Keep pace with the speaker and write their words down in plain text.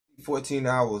14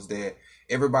 hours that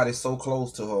everybody's so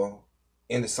close to her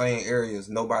in the same areas,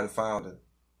 nobody found her.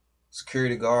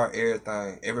 Security guard,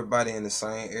 everything, everybody in the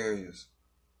same areas.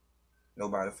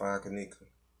 Nobody found Kenneka.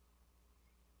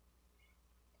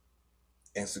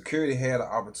 And security had an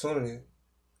opportunity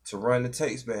to run the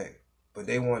tapes back, but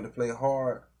they wanted to play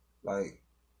hard. Like,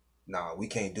 nah, we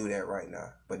can't do that right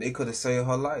now. But they could have saved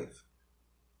her life.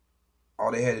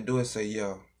 All they had to do is say,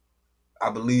 yeah,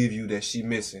 I believe you that she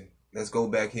missing. Let's go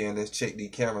back here and let's check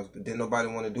these cameras. But then nobody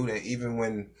want to do that. Even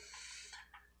when,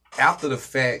 after the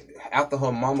fact, after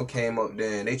her mama came up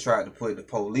there and they tried to put the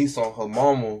police on her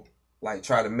mama, like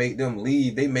try to make them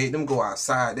leave. They made them go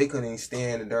outside. They couldn't even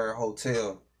stay in the darn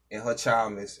hotel and her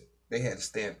child missing. They had to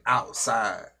stand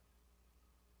outside.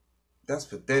 That's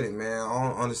pathetic, man. I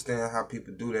don't understand how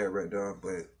people do that right there,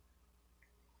 but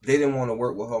they didn't want to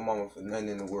work with her mama for nothing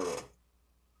in the world.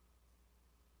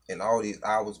 And all these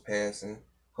hours passing.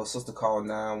 Her sister called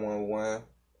 911.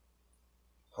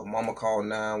 Her mama called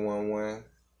 911.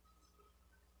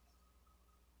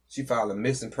 She filed a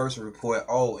missing person report.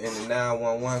 Oh, and the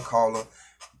 911 caller,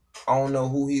 I don't know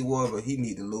who he was, but he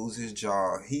need to lose his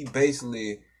job. He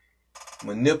basically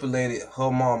manipulated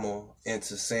her mama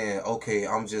into saying, okay,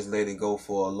 I'm just let it go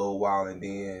for a little while and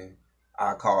then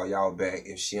I'll call y'all back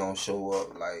if she don't show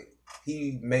up. Like,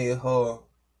 he made her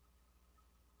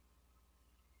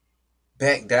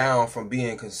back down from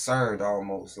being concerned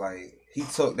almost. Like, he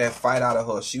took that fight out of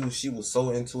her. She was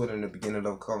so into it in the beginning of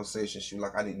the conversation. She was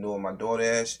like, I didn't know my daughter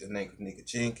as her name Kenneka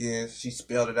Jenkins. She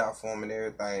spelled it out for him and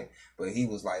everything. But he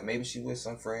was like, maybe she with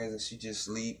some friends and she just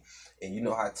sleep. And you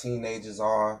know how teenagers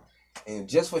are. And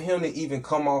just for him to even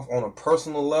come off on a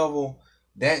personal level,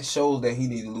 that shows that he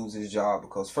need to lose his job.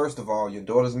 Because first of all, your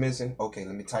daughter's missing. Okay,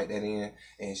 let me type that in.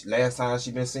 And last time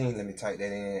she been seen, let me type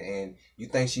that in. And you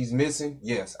think she's missing?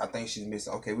 Yes, I think she's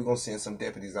missing. Okay, we're going to send some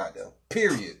deputies out there.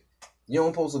 Period. You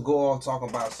don't supposed to go off talking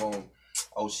about some,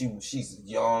 oh, she's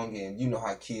young and you know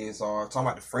how kids are. Talking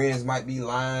about the friends might be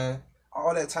lying.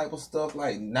 All that type of stuff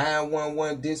like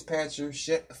 911 dispatcher,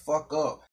 shut the fuck up.